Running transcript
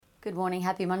Good morning.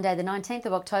 Happy Monday, the 19th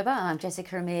of October. I'm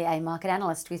Jessica Amir, a market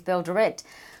analyst with Bell Direct.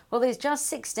 Well, there's just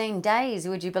 16 days,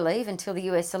 would you believe, until the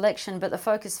US election, but the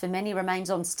focus for many remains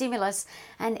on stimulus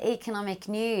and economic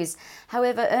news.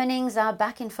 However, earnings are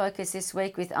back in focus this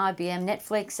week with IBM,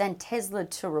 Netflix and Tesla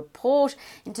to report.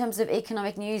 In terms of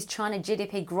economic news, China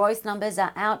GDP growth numbers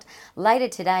are out later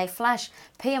today. Flash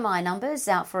PMI numbers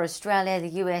out for Australia,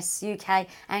 the US, UK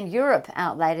and Europe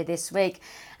out later this week.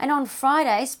 And on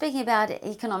Friday, speaking about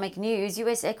economic news,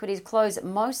 US equities closed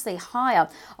mostly higher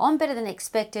on better than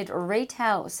expected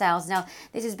retail sales. Now,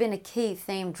 this has been a key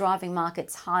theme driving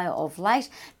markets higher of late.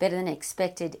 Better than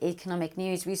expected economic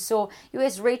news. We saw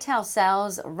US retail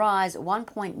sales rise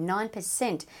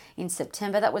 1.9% in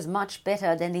September. That was much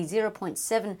better than the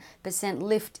 0.7%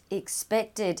 lift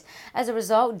expected. As a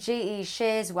result, GE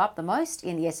shares were up the most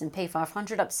in the S&P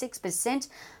 500, up 6%.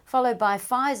 Followed by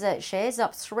Pfizer shares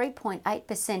up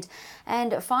 3.8%.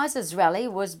 And Pfizer's rally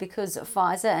was because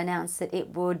Pfizer announced that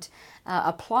it would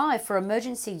apply for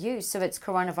emergency use of its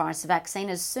coronavirus vaccine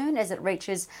as soon as it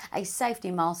reaches a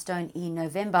safety milestone in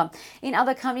November. In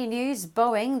other company news,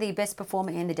 Boeing, the best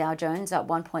performer in the Dow Jones, up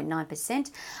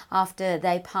 1.9% after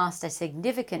they passed a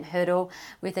significant hurdle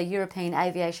with a European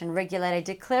aviation regulator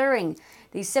declaring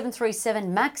the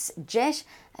 737 MAX jet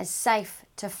as safe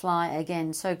to fly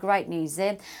again. So great news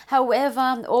there.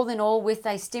 However, all in all, with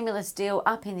a stimulus deal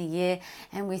up in the year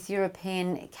and with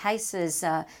European cases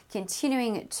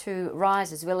continuing to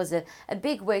rise, as well as a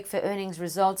big week for earnings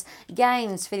results,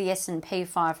 gains for the S&P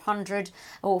 500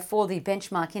 or for the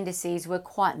benchmark indices were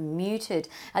quite muted.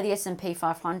 The S&P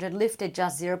 500 lifted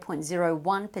just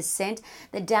 0.01%.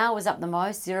 The Dow was up the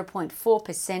most,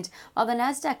 0.4%, while the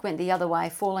Nasdaq went the other way,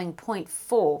 falling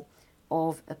 0.4%.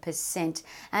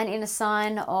 And in a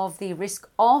sign of the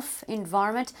risk-off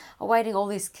environment, awaiting all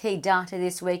this key data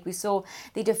this week, we saw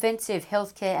the defensive,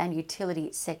 healthcare and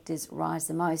utility sectors rise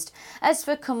the most. As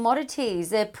for commodities,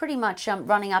 they're pretty much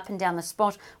running up and down the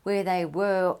spot where they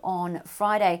were on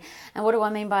Friday. And what do I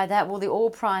mean by that? Well, the oil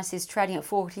price is trading at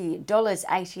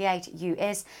 $40.88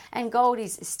 US and gold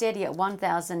is steady at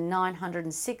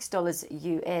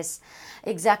 $1,906 US,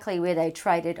 exactly where they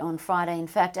traded on Friday. In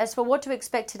fact, as for what to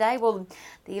expect today, well,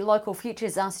 the local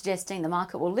futures are suggesting the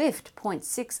market will lift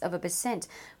 0.6%,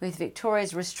 with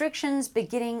Victoria's restrictions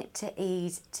beginning to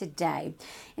ease today.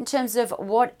 In terms of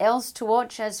what else to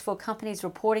watch, as for companies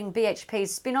reporting,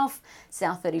 BHP's spin-off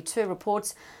South32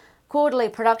 reports quarterly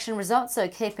production results, so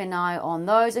keep an eye on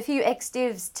those. A few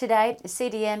ex-divs today: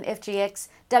 CDM, FGX,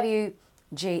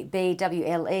 WGB,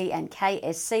 WLE and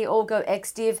KSC all go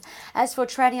ex-div. As for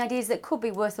trading ideas that could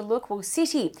be worth a look, well,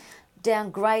 Citi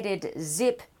downgraded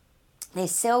Zip their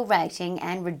sell rating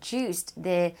and reduced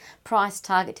their price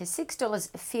target to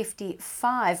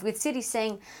 $6.55, with Citi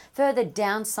seeing further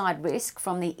downside risk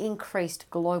from the increased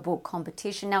global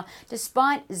competition. Now,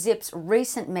 despite Zip's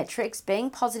recent metrics being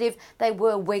positive, they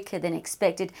were weaker than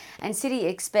expected, and Citi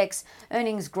expects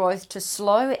earnings growth to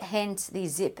slow, hence the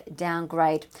Zip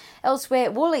downgrade.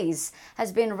 Elsewhere, Woolies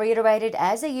has been reiterated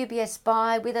as a UBS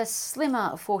buy with a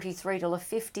slimmer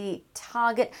 $43.50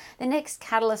 target. The next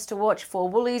catalyst to watch for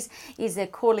Woolies is their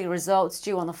quarterly results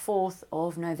due on the 4th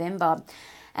of November.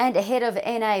 And ahead of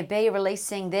NAB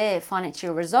releasing their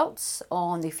financial results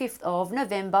on the 5th of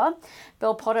November,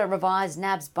 Bell Potter revised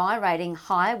NAB's buy rating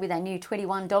higher with a new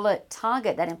 $21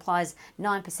 target that implies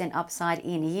 9% upside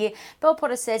in a year. Bell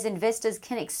Potter says investors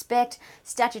can expect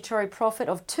statutory profit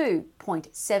of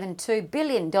 $2.72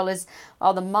 billion,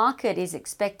 while the market is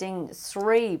expecting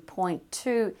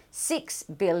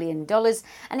 $3.26 billion,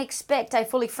 and expect a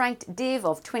fully franked div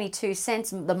of 22 cents.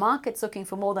 The market's looking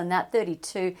for more than that,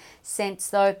 32 cents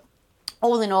though.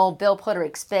 All in all, Bell Potter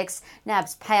expects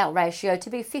NAB's payout ratio to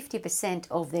be 50%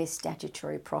 of their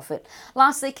statutory profit.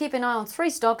 Lastly, keep an eye on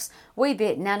three stocks: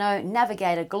 Weebit Nano,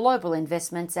 Navigator Global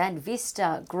Investments and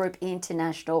Vista Group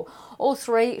International. All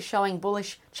three showing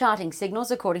bullish charting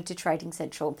signals according to Trading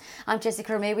Central. I'm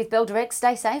Jessica Amir with Bell Direct.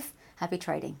 Stay safe. Happy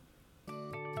trading.